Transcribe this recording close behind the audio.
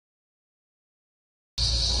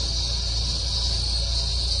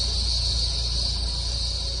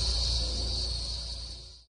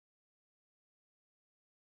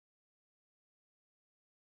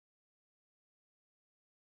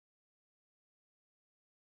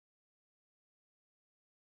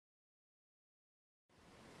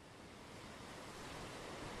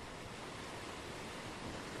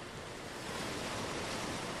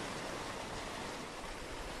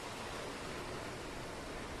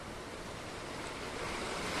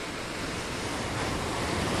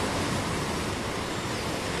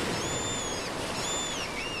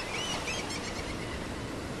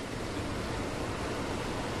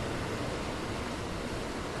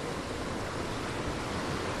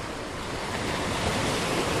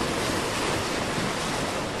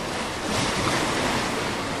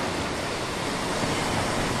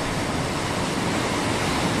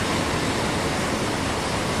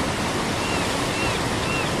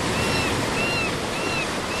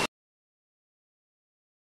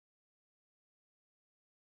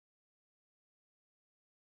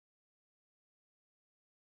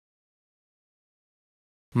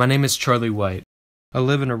My name is Charlie White. I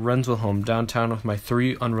live in a rental home downtown with my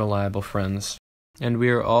 3 unreliable friends, and we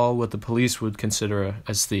are all what the police would consider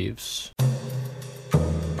as thieves.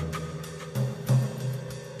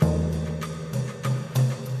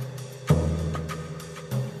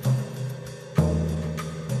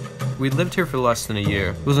 We lived here for less than a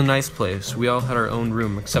year. It was a nice place. We all had our own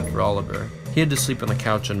room except for Oliver. He had to sleep on the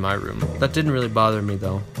couch in my room. That didn't really bother me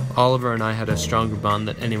though. Oliver and I had a stronger bond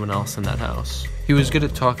than anyone else in that house. He was good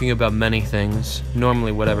at talking about many things,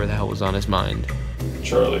 normally whatever the hell was on his mind.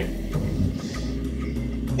 Charlie.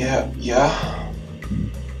 Yeah?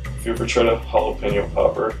 Have you ever tried a jalapeno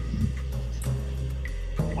popper?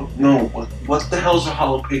 No, what the hell's a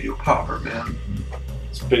jalapeno popper, man?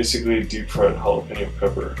 It's basically a deep fried jalapeno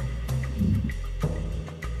pepper.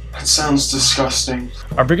 That sounds disgusting.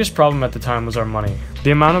 Our biggest problem at the time was our money.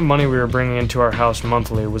 The amount of money we were bringing into our house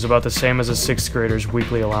monthly was about the same as a 6th grader's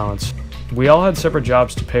weekly allowance. We all had separate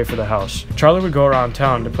jobs to pay for the house. Charlie would go around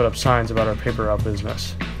town to put up signs about our paper route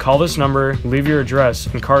business. Call this number, leave your address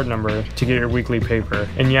and card number to get your weekly paper.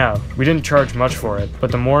 And yeah, we didn't charge much for it,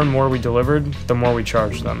 but the more and more we delivered, the more we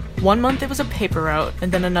charged them. One month it was a paper route,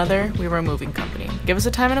 and then another, we were a moving company. Give us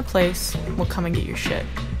a time and a place, we'll come and get your shit.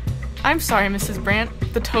 I'm sorry, Mrs. Brandt.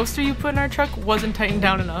 The toaster you put in our truck wasn't tightened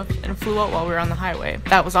down enough and flew out while we were on the highway.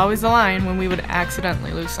 That was always the line when we would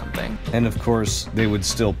accidentally lose something. And of course, they would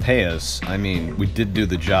still pay us. I mean, we did do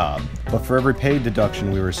the job. But for every pay deduction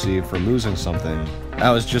we received for losing something, that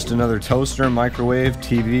was just another toaster, microwave,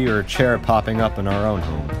 TV, or chair popping up in our own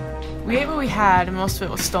home. We ate what we had, and most of it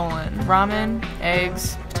was stolen. Ramen,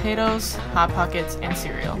 eggs, potatoes, Hot Pockets, and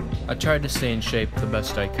cereal. I tried to stay in shape the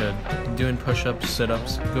best I could, doing push-ups,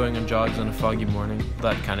 sit-ups, going on jogs on a foggy morning,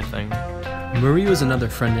 that kind of thing. Marie was another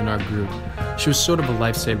friend in our group. She was sort of a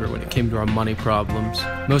lifesaver when it came to our money problems.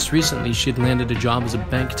 Most recently, she had landed a job as a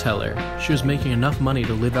bank teller. She was making enough money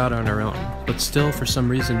to live out on her own, but still, for some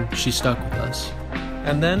reason, she stuck with us.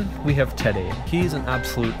 And then we have Teddy. He's an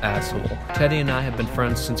absolute asshole. Teddy and I have been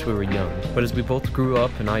friends since we were young, but as we both grew up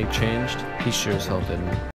and I changed, he sure as hell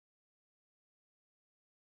didn't.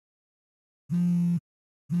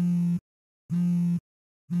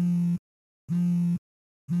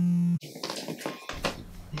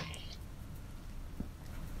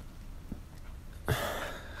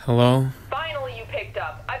 Hello? Finally you picked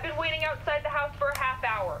up. I've been waiting outside the house for a half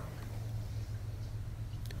hour.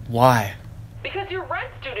 Why? Because your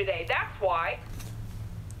rent's due today, that's why.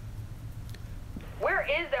 Where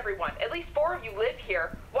is everyone? At least 4 of you live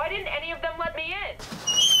here. Why didn't any of them let me in?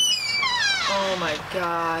 Oh my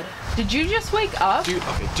god. Did you just wake up? Do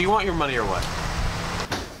you want your money or what?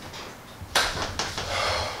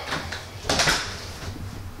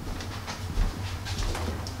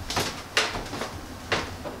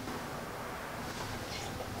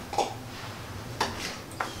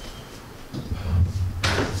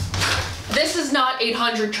 This is not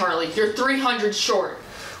 800, Charlie. You're 300 short.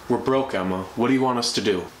 We're broke, Emma. What do you want us to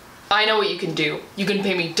do? I know what you can do. You can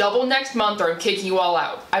pay me double next month or I'm kicking you all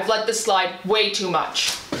out. I've let this slide way too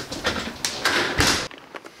much.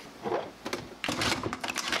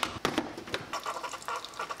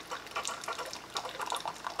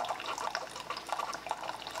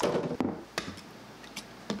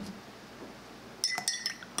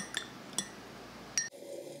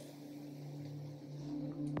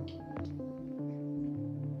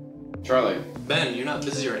 Charlie. Ben, you're not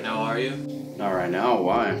busy right now, are you? Not right now,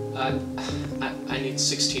 why? I need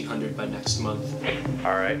 $1,600 by next month.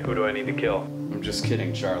 Alright, who do I need to kill? I'm just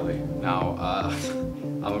kidding, Charlie. Now,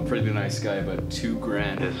 I'm a pretty nice guy, but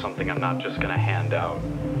 $2,000 is something I'm not just gonna hand out.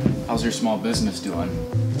 How's your small business doing?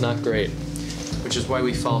 Not great, which is why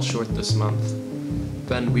we fall short this month.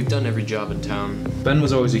 Ben, we've done every job in town. Ben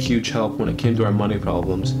was always a huge help when it came to our money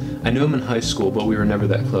problems. I knew him in high school, but we were never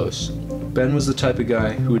that close. Ben was the type of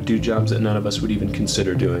guy who would do jobs that none of us would even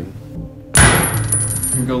consider doing.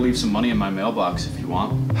 You can go leave some money in my mailbox if you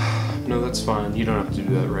want. No, that's fine. You don't have to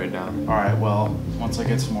do that right now. Alright, well, once I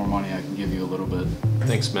get some more money, I can give you a little bit.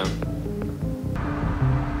 Thanks, man.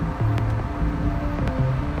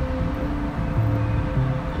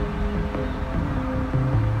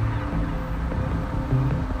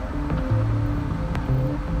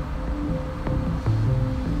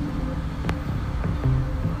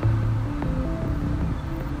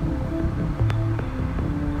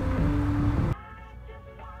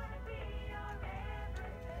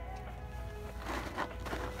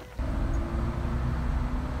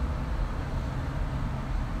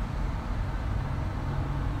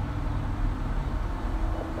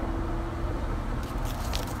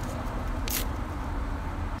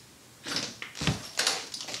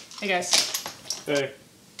 Hey guys. Hey.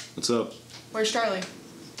 What's up? Where's Charlie?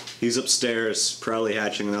 He's upstairs, probably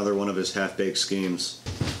hatching another one of his half-baked schemes.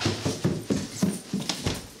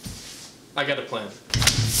 I got a plan.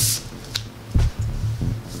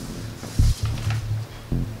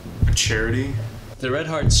 A charity? The Red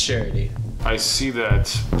Hearts charity. I see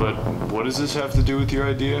that, but what does this have to do with your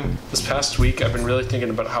idea? This past week, I've been really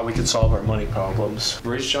thinking about how we could solve our money problems.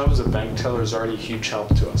 Marie's job as a bank teller is already a huge help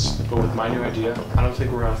to us, but with my new idea, I don't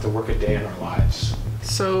think we're gonna have to work a day in our lives.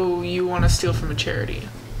 So you want to steal from a charity?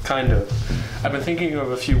 Kind of. I've been thinking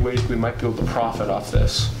of a few ways we might be able to profit off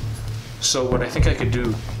this. So what I think I could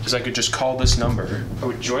do is I could just call this number. I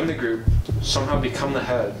would join the group, somehow become the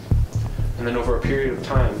head, and then over a period of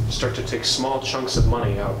time, start to take small chunks of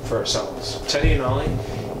money out for ourselves. Teddy and Ollie,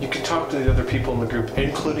 you could talk to the other people in the group,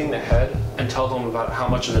 including the head, and tell them about how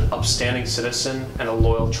much of an upstanding citizen and a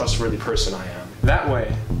loyal, trustworthy person I am. That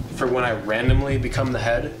way, for when I randomly become the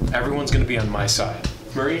head, everyone's gonna be on my side.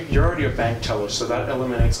 Marie, you're already a bank teller, so that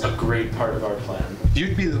eliminates a great part of our plan.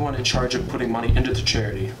 You'd be the one in charge of putting money into the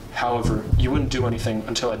charity. However, you wouldn't do anything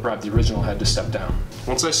until I bribed the original head to step down.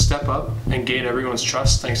 Once I step up and gain everyone's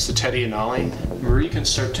trust thanks to Teddy and Ollie, Marie can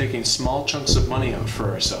start taking small chunks of money out for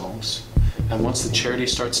ourselves. And once the charity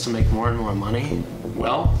starts to make more and more money,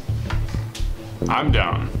 well, I'm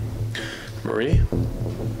down. Marie?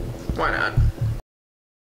 Why not?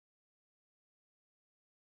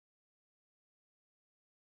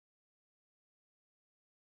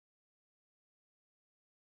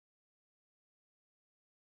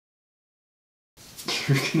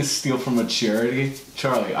 You're gonna steal from a charity?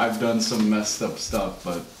 Charlie, I've done some messed up stuff,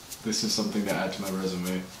 but this is something to add to my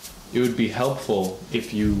resume. It would be helpful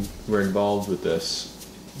if you were involved with this.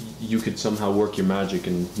 You could somehow work your magic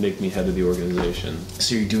and make me head of the organization.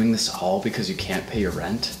 So you're doing this all because you can't pay your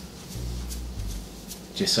rent?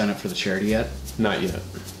 Did you sign up for the charity yet? Not yet.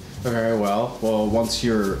 Okay, well, once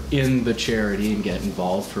you're in the charity and get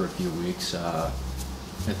involved for a few weeks, I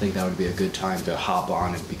think that would be a good time to hop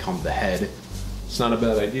on and become the head. It's not a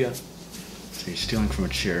bad idea. So you're stealing from a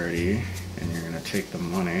charity, and you're gonna take the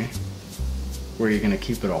money. Where are you gonna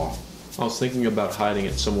keep it all? I was thinking about hiding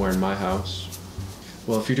it somewhere in my house.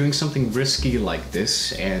 Well, if you're doing something risky like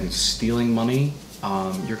this and stealing money,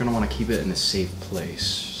 you're gonna want to keep it in a safe place.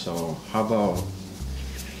 So how about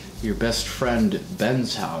your best friend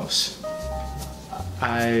Ben's house?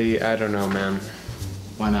 I don't know, man.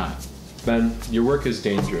 Why not? Ben, your work is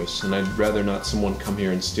dangerous, and I'd rather not someone come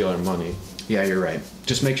here and steal our money. Yeah, you're right.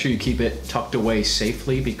 Just make sure you keep it tucked away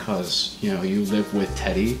safely because, you know, you live with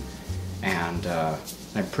Teddy, and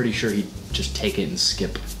I'm pretty sure he'd just take it and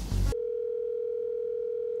skip.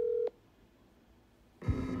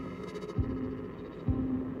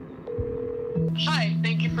 Hi,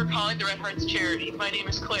 thank you for calling the Red Hearts charity. My name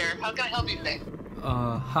is Claire. How can I help you today?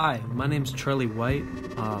 Hi, my name's Charlie White.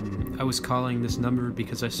 I was calling this number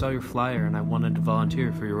because I saw your flyer and I wanted to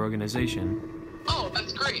volunteer for your organization. Oh,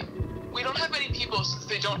 that's great. We don't have many people since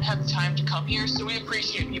they don't have the time to come here, so we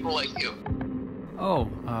appreciate people like you. Oh,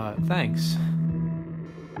 thanks.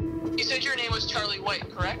 You said your name was Charlie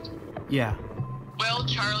White, correct? Yeah. Well,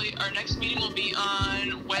 Charlie, our next meeting will be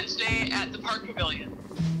on Wednesday at the Park Pavilion.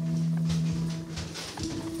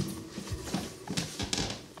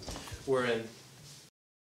 We're in.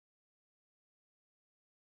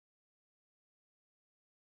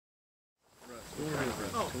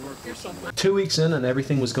 Oh, 2 weeks in and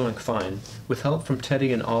everything was going fine. With help from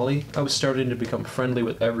Teddy and Ollie, I was starting to become friendly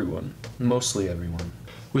with everyone. Mostly everyone.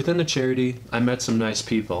 Within the charity, I met some nice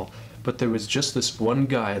people, but there was just this one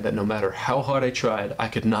guy that no matter how hard I tried, I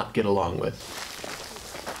could not get along with.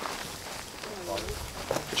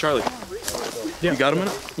 Charlie, Yeah. you got a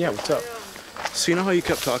minute? Yeah, what's up? So you know how you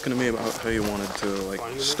kept talking to me about how you wanted to, like,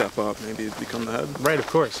 step up, maybe become the head? Right, of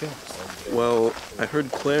course, yeah. Well, I heard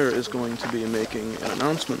Claire is going to be making an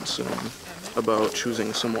announcement soon about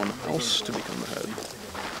choosing someone else to become the head.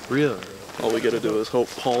 Really? All we gotta do is hope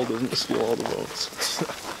Paul doesn't steal all the votes.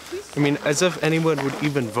 I mean, as if anyone would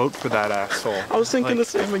even vote for that asshole. I was thinking the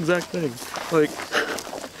same exact thing. Like,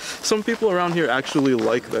 some people around here actually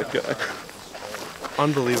like that guy.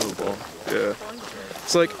 Unbelievable. Yeah.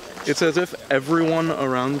 It's like, it's as if everyone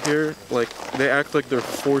around here, like, they act like they're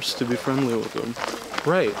forced to be friendly with him.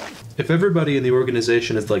 Right. If everybody in the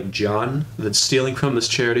organization is like John, then stealing from this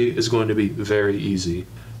charity is going to be very easy.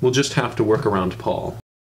 We'll just have to work around Paul.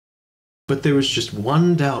 But there was just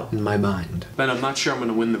one doubt in my mind. Ben, I'm not sure I'm going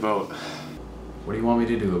to win the vote. What do you want me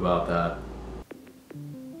to do about that?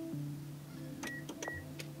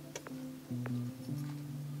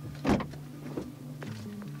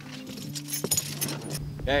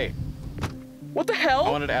 Hey. What the hell?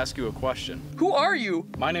 I wanted to ask you a question. Who are you?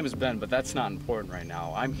 My name is Ben, but that's not important right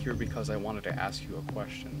now. I'm here because I wanted to ask you a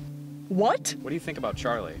question. What? What do you think about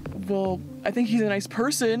Charlie? Well, I think he's a nice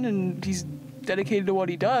person and he's dedicated to what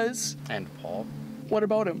he does. And Paul? What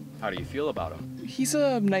about him? How do you feel about him? He's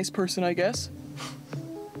a nice person, I guess.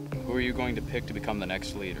 Who are you going to pick to become the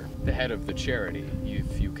next leader? The head of the charity.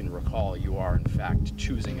 If you can recall, you are in fact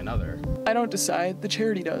choosing another. I don't decide, the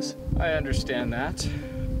charity does. I understand that.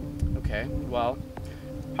 Okay, well,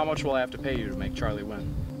 how much will I have to pay you to make Charlie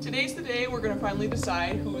win? Today's the day we're going to finally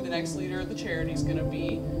decide who the next leader of the charity is going to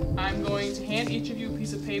be. I'm going to hand each of you a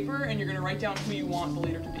piece of paper and you're going to write down who you want the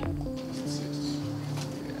leader to be.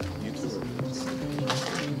 You two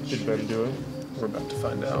are. Did Ben do it? We're about to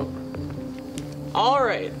find out. All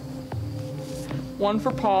right. One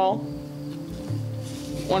for Paul.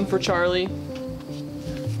 One for Charlie.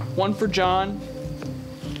 One for John.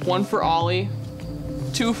 One for Ollie.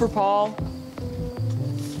 Two for Paul.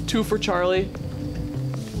 Two for Charlie.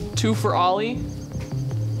 Two for Ollie.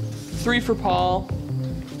 Three for Paul.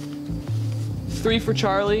 Three for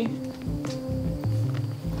Charlie.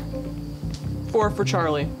 Four for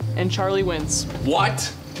Charlie. And Charlie wins.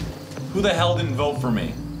 What? Who the hell didn't vote for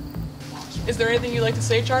me? Is there anything you'd like to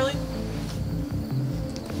say, Charlie?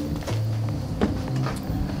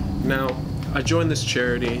 Now, I joined this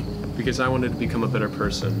charity because I wanted to become a better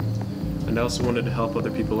person, and I also wanted to help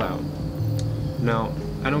other people out. Now,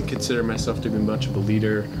 I don't consider myself to be much of a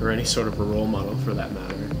leader or any sort of a role model for that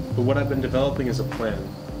matter, but what I've been developing is a plan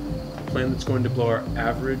that's going to blow our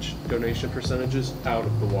average donation percentages out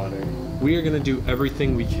of the water. We are going to do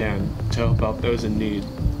everything we can to help out those in need,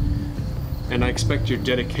 and I expect your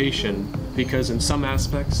dedication because in some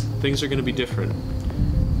aspects, things are going to be different,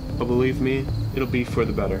 but believe me, it'll be for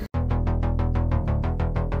the better.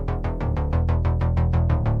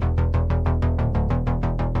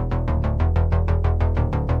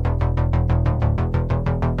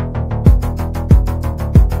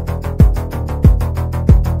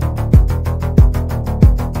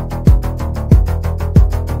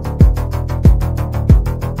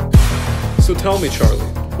 So tell me, Charlie,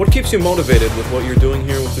 what keeps you motivated with what you're doing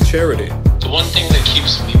here with the charity? The one thing that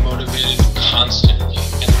keeps me motivated constantly,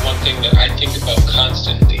 and the one thing that I think about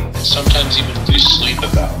constantly, and sometimes even lose sleep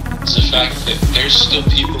about, is the fact that there's still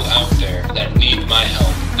people out there that need my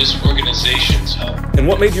help, this organization's help. And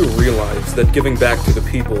what made you realize that giving back to the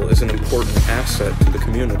people is an important asset to the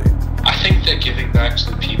community? I think that giving back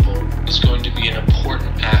to the people is going to be an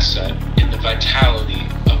important asset in the vitality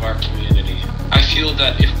of our community. I feel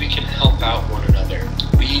that if we can help out one another,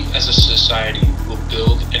 we as a society will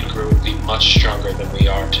build and grow and be much stronger than we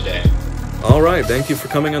are today. All right, thank you for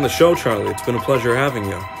coming on the show, Charlie. It's been a pleasure having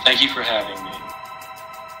you. Thank you for having me.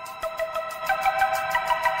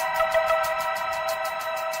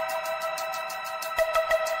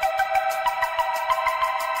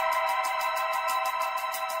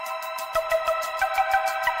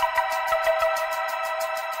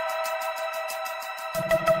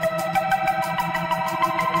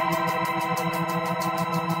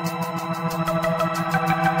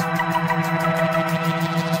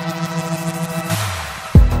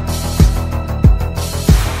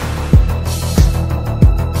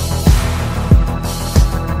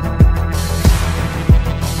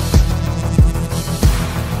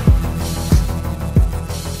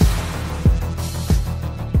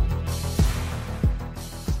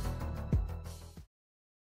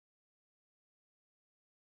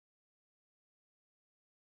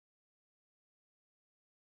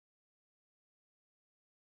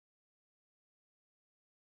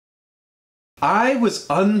 I was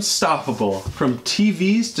unstoppable. From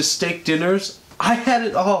TVs to steak dinners, I had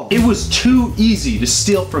it all. It was too easy to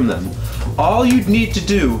steal from them. All you'd need to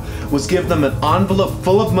do was give them an envelope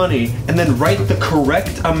full of money and then write the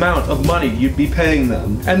correct amount of money you'd be paying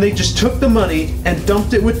them. And they just took the money and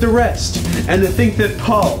dumped it with the rest. And to think that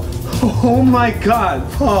Paul, oh my God,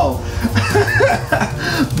 Paul,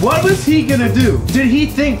 what was he gonna do? Did he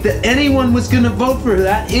think that anyone was gonna vote for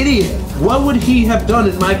that idiot? What would he have done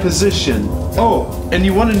in my position? Oh, and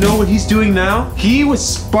you want to know what he's doing now? He was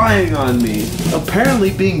spying on me.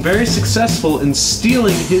 Apparently being very successful in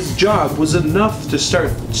stealing his job was enough to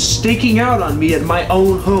start staking out on me at my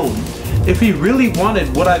own home. If he really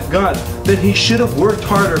wanted what I've got, then he should have worked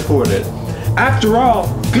harder for it. After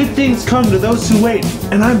all, good things come to those who wait,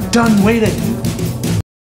 and I'm done waiting.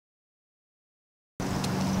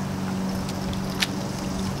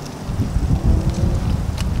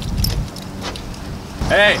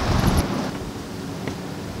 Hey!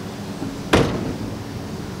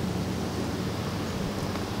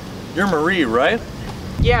 You're Marie, right?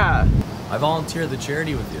 Yeah. I volunteer at the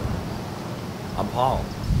charity with you. I'm Paul.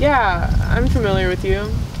 Yeah, I'm familiar with you.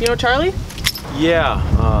 You know Charlie? Yeah,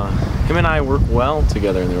 Him and I work well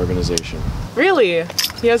together in the organization. Really?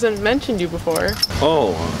 He hasn't mentioned you before.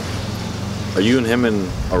 Oh, are you and him in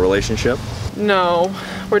a relationship? No,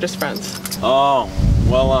 we're just friends. Oh,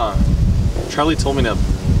 well, Charlie told me to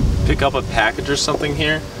pick up a package or something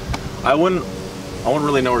here. I wouldn't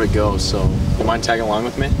really know where to go, so you mind tagging along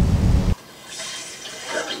with me?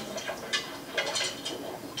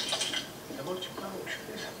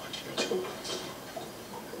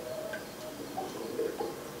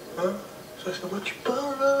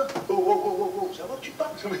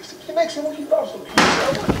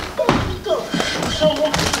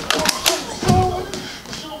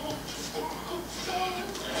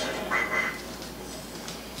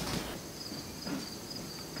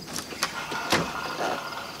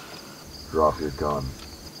 Drop your gun.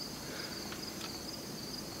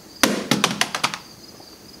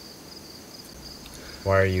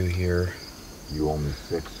 Why are you here? You owe me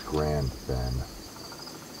 $6 grand, Ben.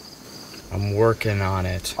 I'm working on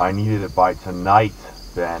it. I needed it by tonight,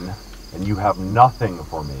 Ben, and you have nothing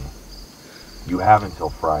for me. You have until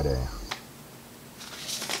Friday.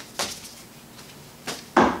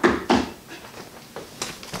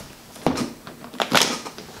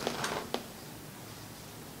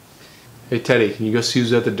 Hey Teddy, can you go see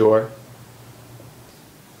who's at the door?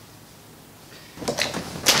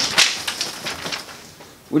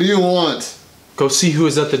 What do you want? Go see who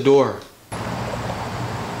is at the door.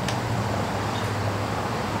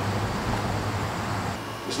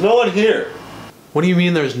 There's no one here. What do you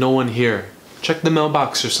mean there's no one here? Check the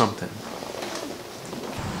mailbox or something.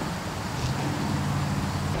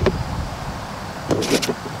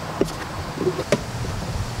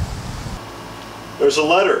 There's a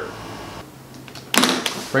letter.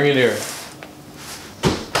 Bring it here.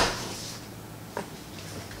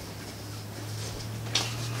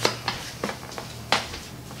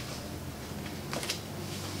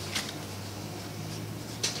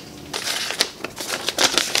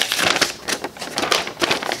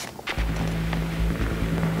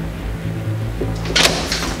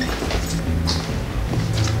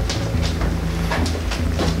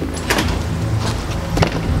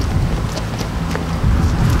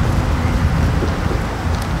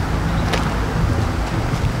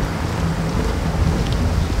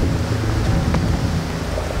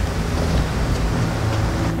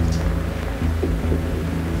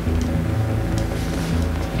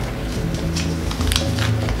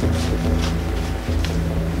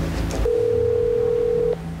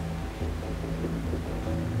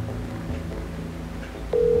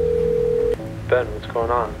 Ben, what's going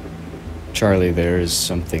on? Charlie, there is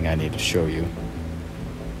something I need to show you.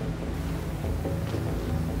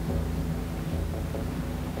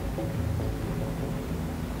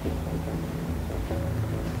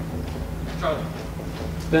 Charlie.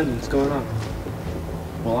 Ben, what's going on?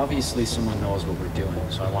 Well, obviously someone knows what we're doing,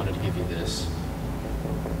 so I wanted to give you this.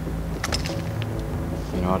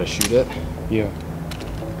 You know how to shoot it? Yeah.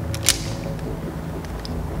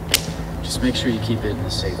 Just make sure you keep it in a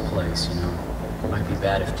safe place, you know? It might be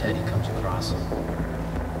bad if Teddy comes across it.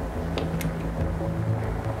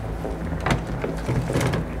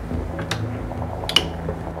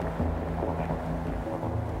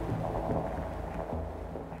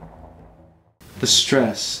 The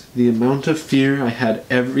stress, the amount of fear I had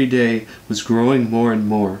every day was growing more and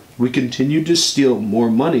more. We continued to steal more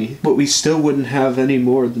money, but we still wouldn't have any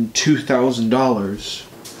more than $2,000.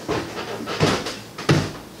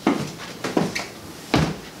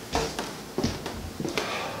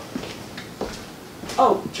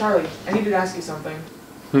 Oh, Charlie, I needed to ask you something.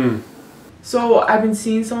 Hmm. So, I've been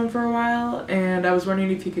seeing someone for a while, and I was wondering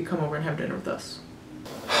if you could come over and have dinner with us.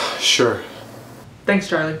 Sure. Thanks,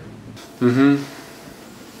 Charlie. Mm-hmm.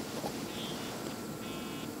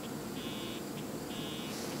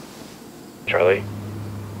 Charlie?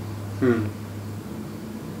 Hmm.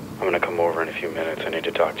 I'm gonna come over in a few minutes. I need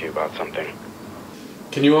to talk to you about something.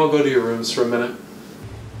 Can you all go to your rooms for a minute?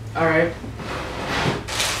 Alright.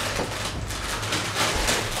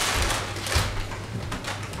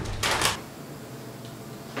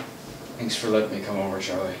 Thanks for letting me come over,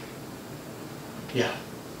 Charlie. Yeah.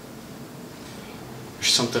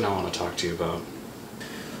 There's something I want to talk to you about.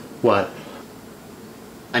 What?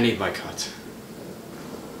 I need my cut.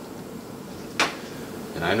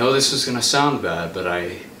 And I know this is gonna sound bad, but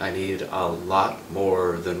I need a lot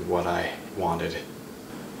more than what I wanted.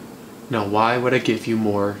 Now why would I give you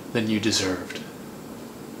more than you deserved?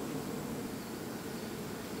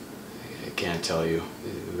 I can't tell you.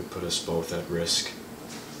 It would put us both at risk.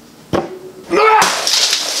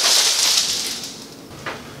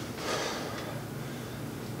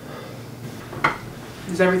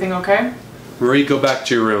 Is everything okay? Marie, go back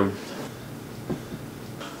to your room.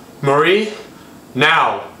 Marie,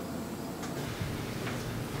 now!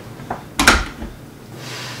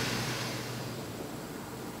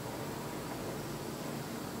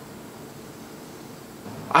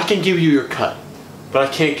 I can give you your cut, but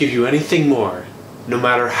I can't give you anything more, no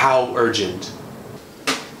matter how urgent.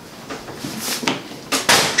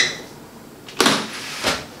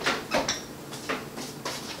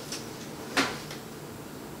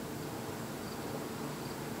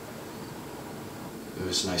 It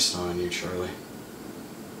was nice knowing you, Charlie.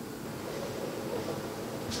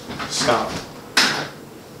 Stop.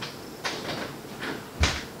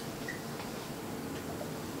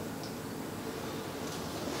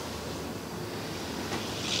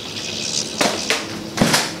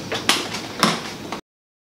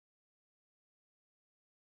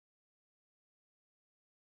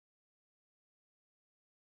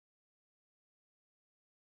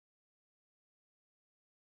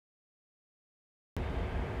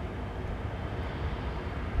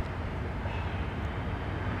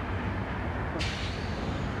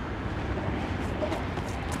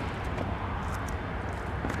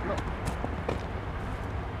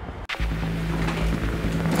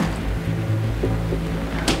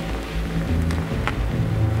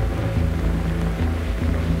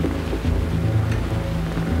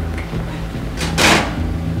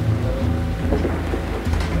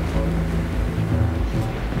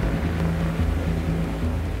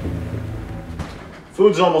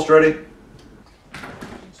 Food's almost ready.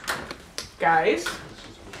 Guys,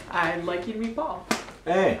 I'd like you to meet Paul.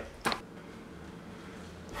 Hey.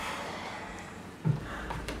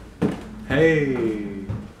 Hey.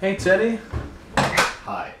 Hey, Teddy.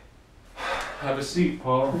 Hi. Have a seat,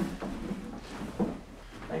 Paul.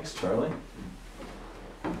 Thanks, Charlie.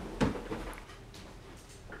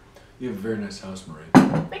 You have a very nice house, Marie.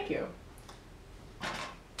 Thank you.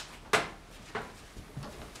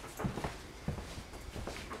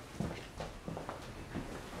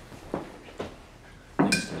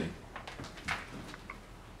 Thanks, Teddy.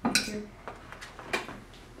 Thank you.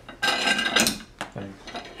 Thanks.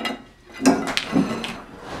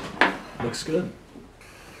 Looks good.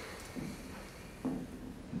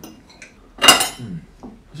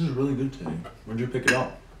 This is really good, Teddy. Where'd you pick it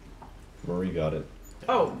up? Marie got it.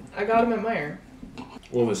 Oh, I got him at Meyer.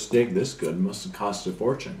 Well, a steak this good must have cost a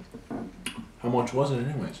fortune. How much was it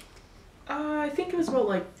anyways? I think it was about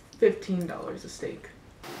like $15 a steak.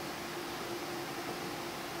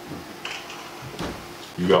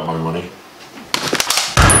 You got my money.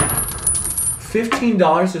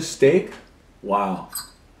 $15 a steak? Wow.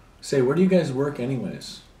 Say, where do you guys work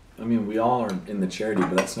anyways? I mean, we all are in the charity,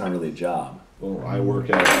 but that's not really a job. Well, I work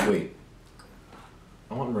at... Wait.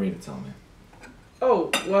 I want Marie to tell me.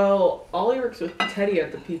 Oh, well, Ollie works with Teddy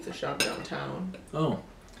at the pizza shop downtown. Oh.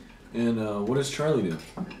 And what does Charlie do?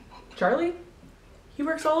 Charlie? He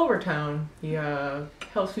works all over town. He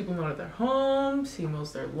helps people move out of their homes, he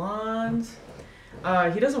mows their lawns.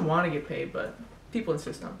 He doesn't want to get paid, but people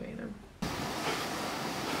insist on paying him.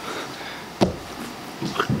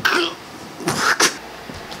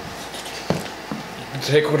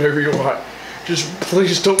 Take whatever you want. Just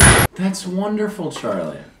please don't... That's wonderful,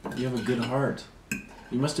 Charlie. You have a good heart.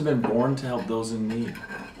 You must have been born to help those in need.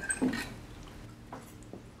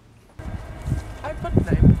 I put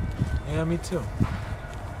the name. Yeah, me too.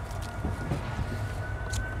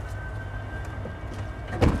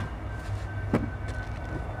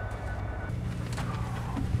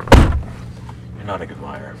 You're not a good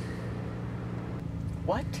liar.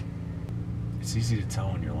 What? It's easy to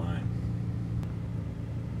tell when you're lying.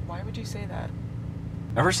 Why would you say that?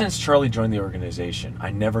 Ever since Charlie joined the organization,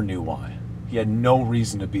 I never knew why. He had no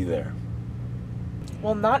reason to be there.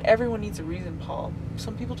 Well, not everyone needs a reason, Paul.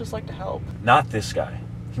 Some people just like to help. Not this guy.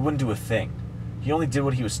 He wouldn't do a thing. He only did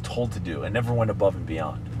what he was told to do and never went above and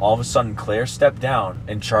beyond. All of a sudden, Claire stepped down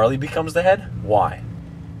and Charlie becomes the head? Why?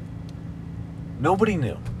 Nobody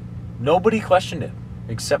knew. Nobody questioned it,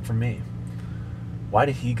 except for me. Why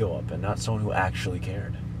did he go up and not someone who actually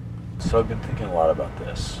cared? So I've been thinking a lot about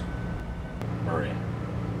this. Marie,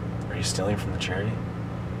 are you stealing from the charity?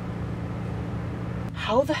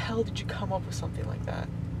 How the hell did you come up with something like that?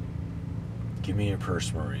 Give me your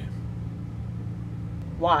purse, Marie.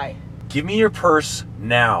 Why? Give me your purse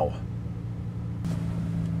now.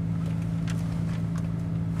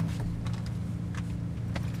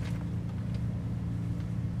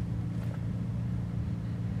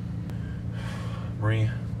 Marie,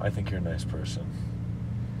 I think you're a nice person.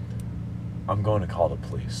 I'm going to call the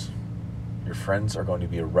police. Your friends are going to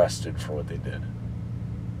be arrested for what they did.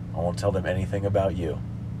 I won't tell them anything about you.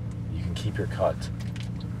 You can keep your cut.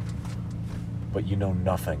 But you know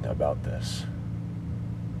nothing about this.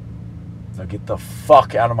 Now get the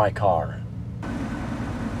fuck out of my car.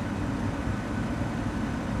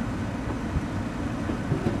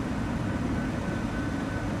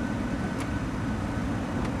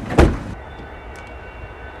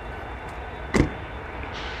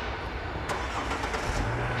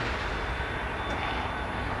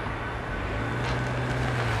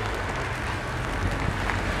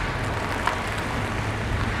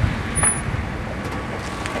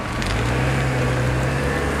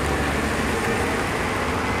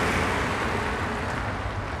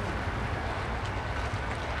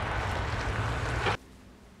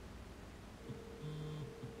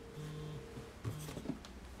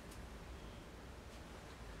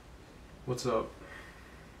 What's up?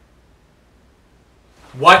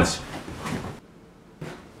 What?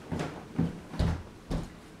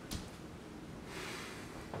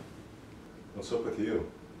 What's up with you?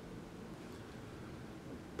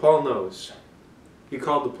 Paul knows. He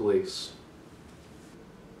called the police.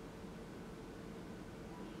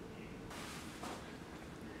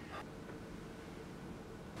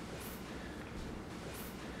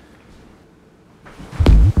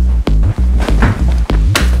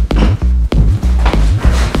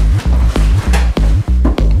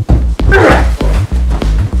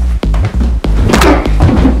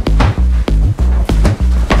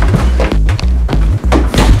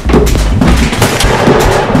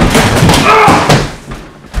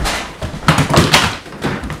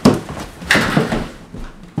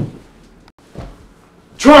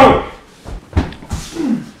 Charlie!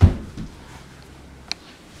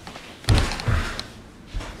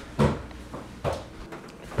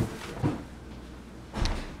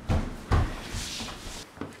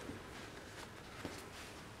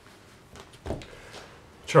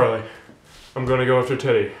 Charlie, I'm gonna go after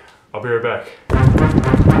Teddy. I'll be right back.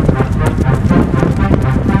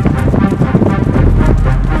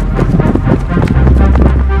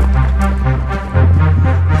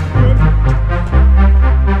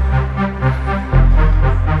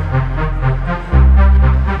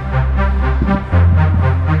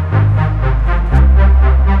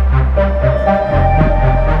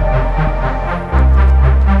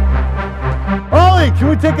 Can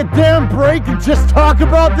we take a damn break and just talk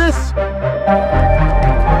about this?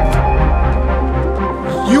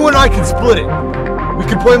 You and I can split it. We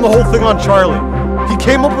can blame the whole thing on Charlie. He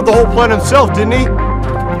came up with the whole plan himself, didn't he?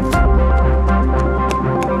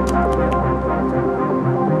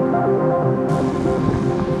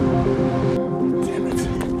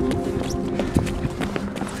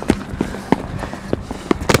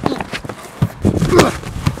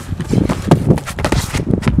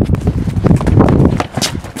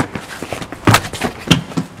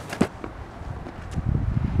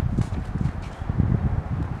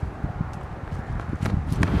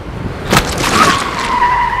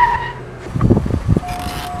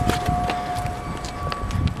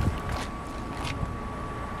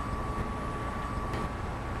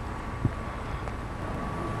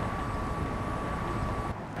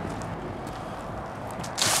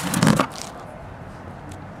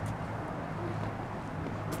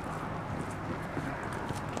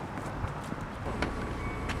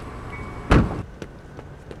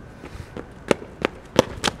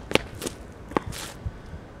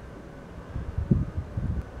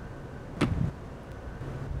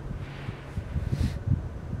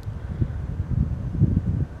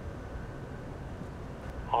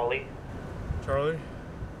 Ollie? Charlie?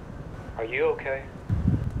 Are you okay?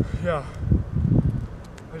 Yeah.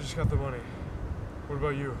 I just got the money. What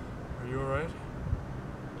about you? Are you alright?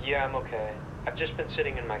 Yeah, I'm okay. I've just been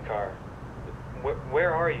sitting in my car.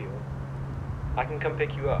 Where are you? I can come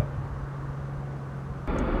pick you up.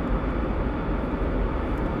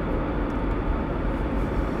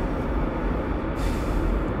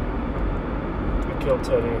 I killed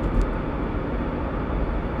Teddy.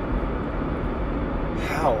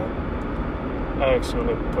 How? I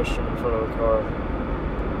accidentally pushed him in front of the car.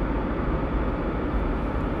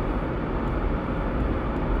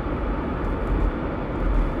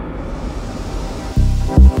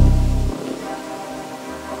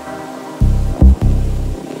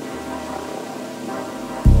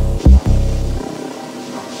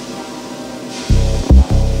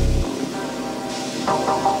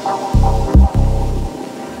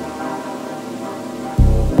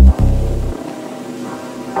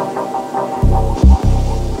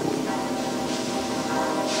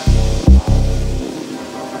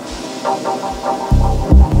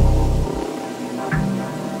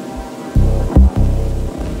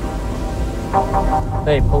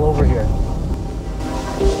 Hey, pull over here.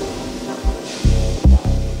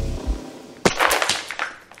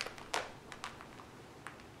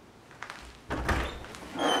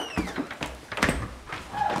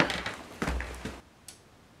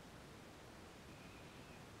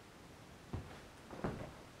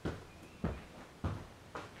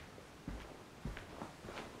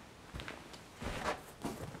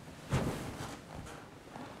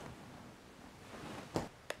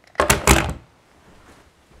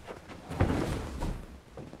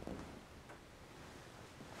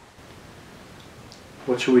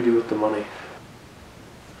 What should we do with the money?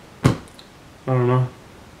 I don't know.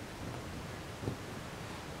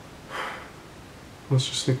 Let's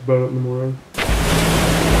just think about it in the morning.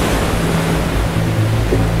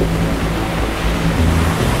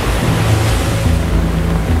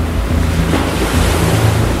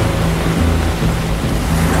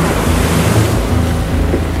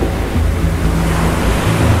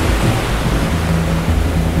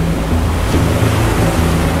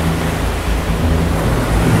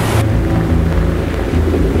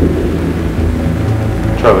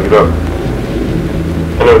 Charlie, get up.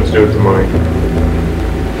 I know what to do with the money.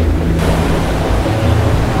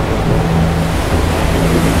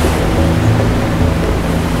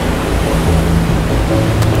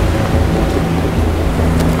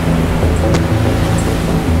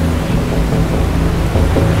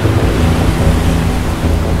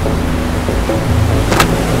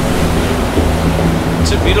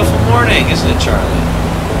 It's a beautiful morning, isn't it, Charlie?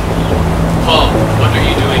 Paul, what are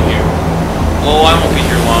you doing here? Oh, I won't be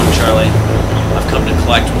here long, Charlie. I've come to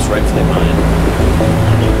collect what's rightfully mine.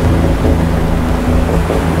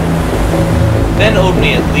 Ben owed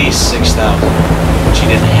me at least $6,000, which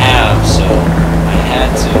he didn't have, so I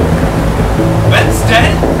had to. Ben's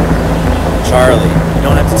dead? Charlie, you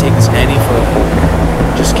don't have to take this any further.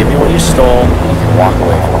 Just give me what you stole, and you can walk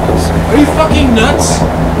away from this. Are you fucking nuts?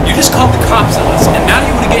 You just called the cops on us, and now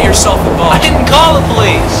you want to get yourself involved. I didn't call the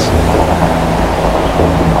police!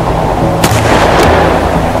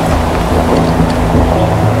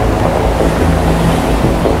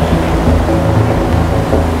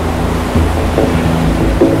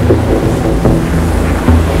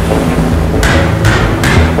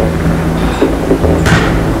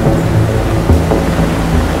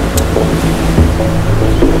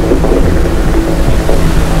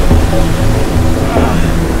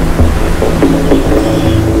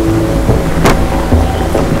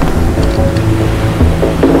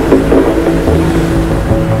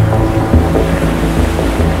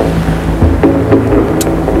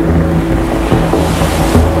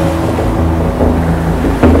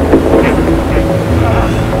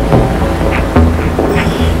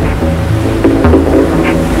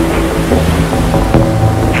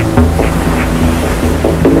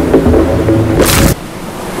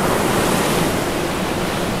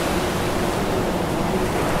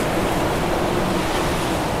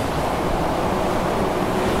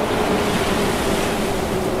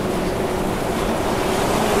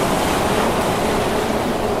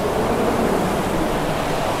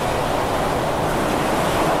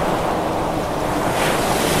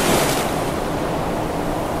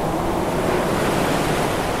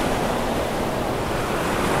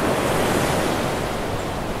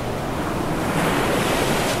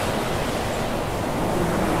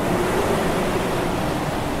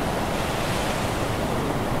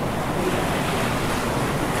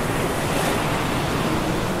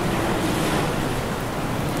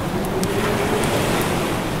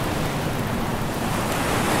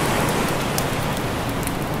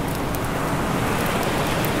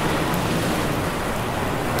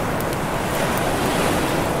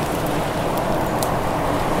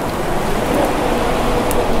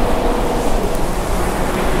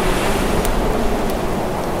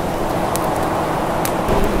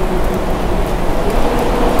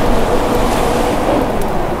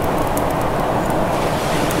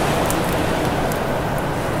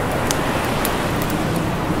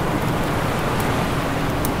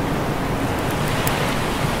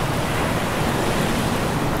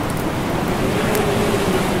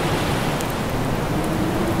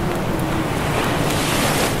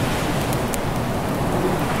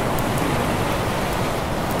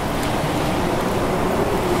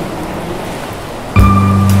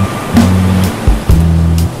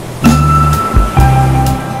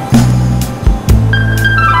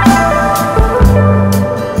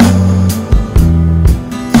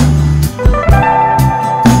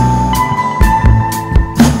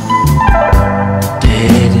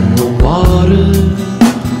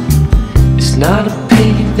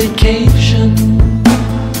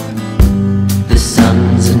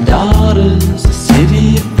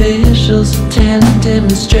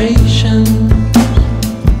 demonstration.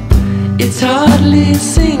 It's hardly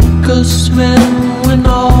sink or swim when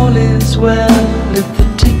all is well if the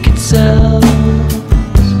ticket sells.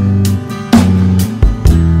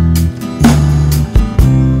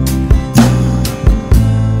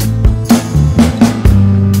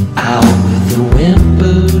 Out with a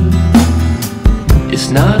whimper, it's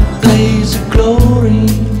not a blaze of glory.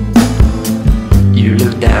 You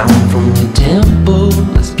look down from the temple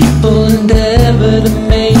as people endeavor to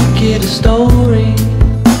make it a story.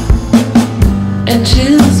 And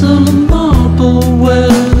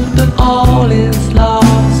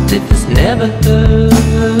never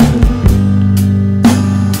heard.